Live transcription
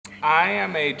I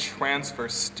am a transfer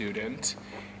student,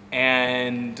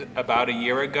 and about a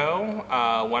year ago,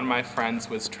 one of my friends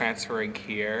was transferring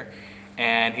here,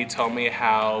 and he told me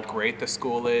how great the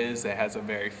school is. It has a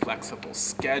very flexible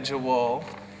schedule,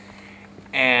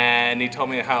 and he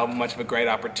told me how much of a great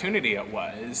opportunity it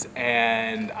was,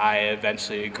 and I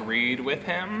eventually agreed with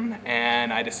him,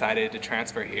 and I decided to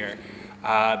transfer here.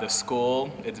 The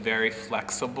school, it's very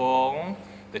flexible.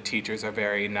 The teachers are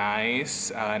very nice,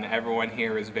 and everyone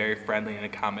here is very friendly and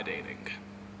accommodating.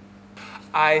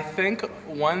 I think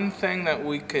one thing that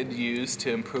we could use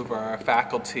to improve our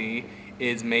faculty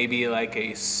is maybe like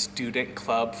a student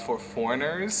club for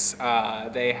foreigners.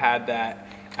 They had that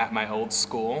at my old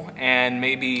school, and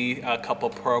maybe a couple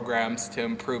programs to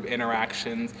improve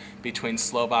interactions between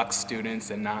Slovak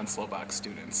students and non-Slovak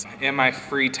students. In my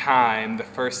free time, the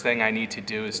first thing I need to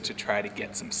do is to try to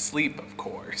get some sleep, of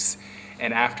course.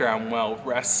 And after I'm well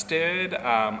rested,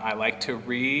 I like to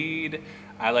read.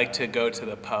 I like to go to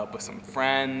the pub with some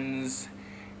friends,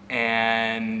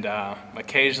 and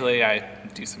occasionally I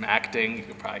do some acting. You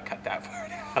could probably cut that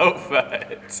part out,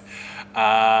 but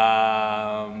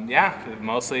yeah,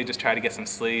 mostly just try to get some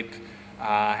sleep,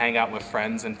 hang out with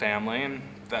friends and family, and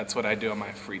that's what I do in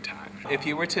my free time. If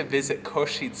you were to visit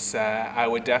Košice, I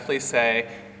would definitely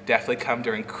say, definitely come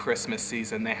during Christmas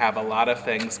season. They have a lot of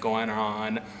things going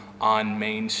on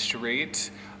Main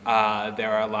Street.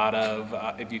 There are a lot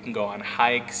of, if you can go on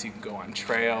hikes, you can go on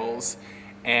trails.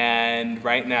 And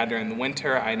right now during the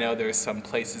winter, I know there's some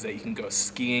places that you can go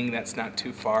skiing that's not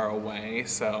too far away.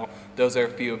 So those are a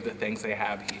few of the things they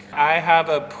have here. I have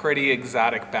a pretty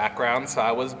exotic background. So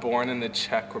I was born in the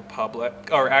Czech Republic,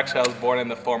 or actually I was born in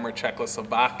the former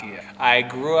Czechoslovakia. I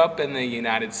grew up in the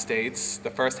United States.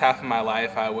 The first half of my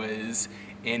life I was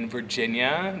in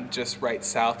Virginia, just right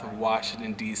south of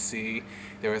Washington, D.C.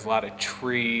 There was a lot of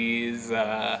trees.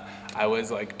 I was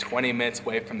like 20 minutes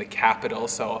away from the Capitol,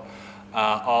 so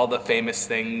all the famous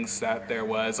things that there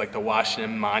was, like the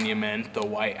Washington Monument, the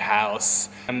White House.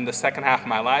 And the second half of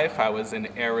my life, I was in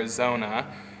Arizona.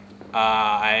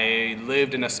 I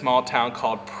lived in a small town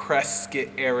called Prescott,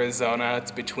 Arizona.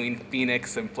 It's between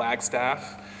Phoenix and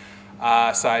Flagstaff.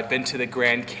 So I've been to the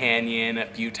Grand Canyon a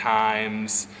few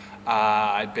times.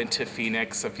 I've been to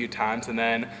Phoenix a few times, and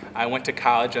then I went to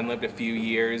college and lived a few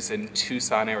years in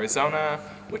Tucson, Arizona,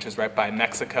 which is right by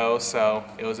Mexico, so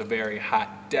it was a very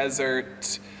hot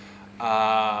desert.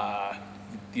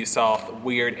 You saw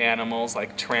weird animals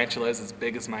like tarantulas as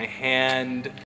big as my hand.